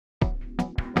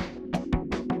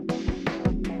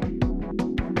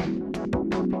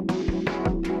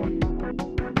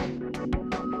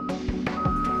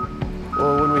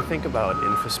think about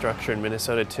infrastructure in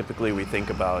Minnesota, typically we think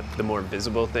about the more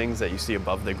visible things that you see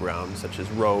above the ground, such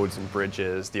as roads and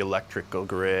bridges, the electrical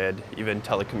grid, even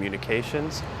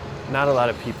telecommunications. Not a lot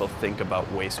of people think about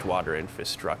wastewater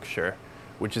infrastructure,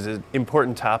 which is an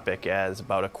important topic, as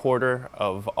about a quarter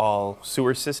of all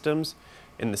sewer systems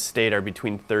in the state are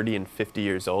between 30 and 50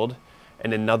 years old,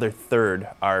 and another third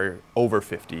are over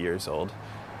 50 years old.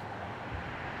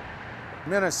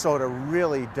 Minnesota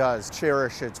really does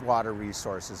cherish its water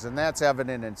resources, and that's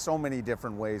evident in so many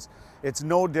different ways. It's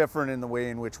no different in the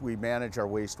way in which we manage our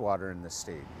wastewater in the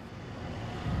state.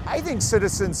 I think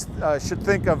citizens should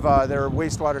think of their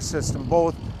wastewater system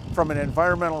both from an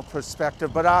environmental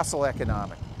perspective, but also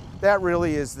economic. That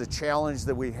really is the challenge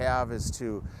that we have, is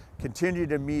to continue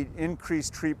to meet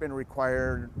increased treatment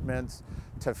requirements,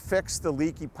 to fix the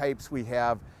leaky pipes we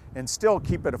have, and still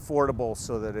keep it affordable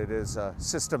so that it is a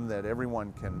system that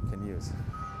everyone can use.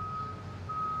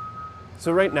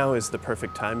 So right now is the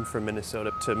perfect time for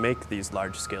Minnesota to make these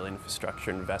large-scale infrastructure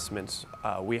investments.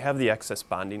 We have the excess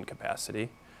bonding capacity.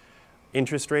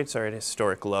 Interest rates are at a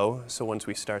historic low, so once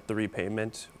we start the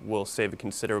repayment, we'll save a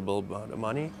considerable amount of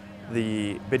money.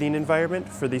 The bidding environment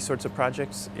for these sorts of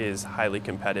projects is highly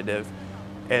competitive.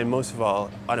 And most of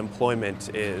all,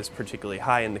 unemployment is particularly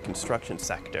high in the construction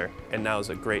sector, and now is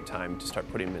a great time to start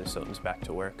putting Minnesotans back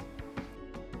to work.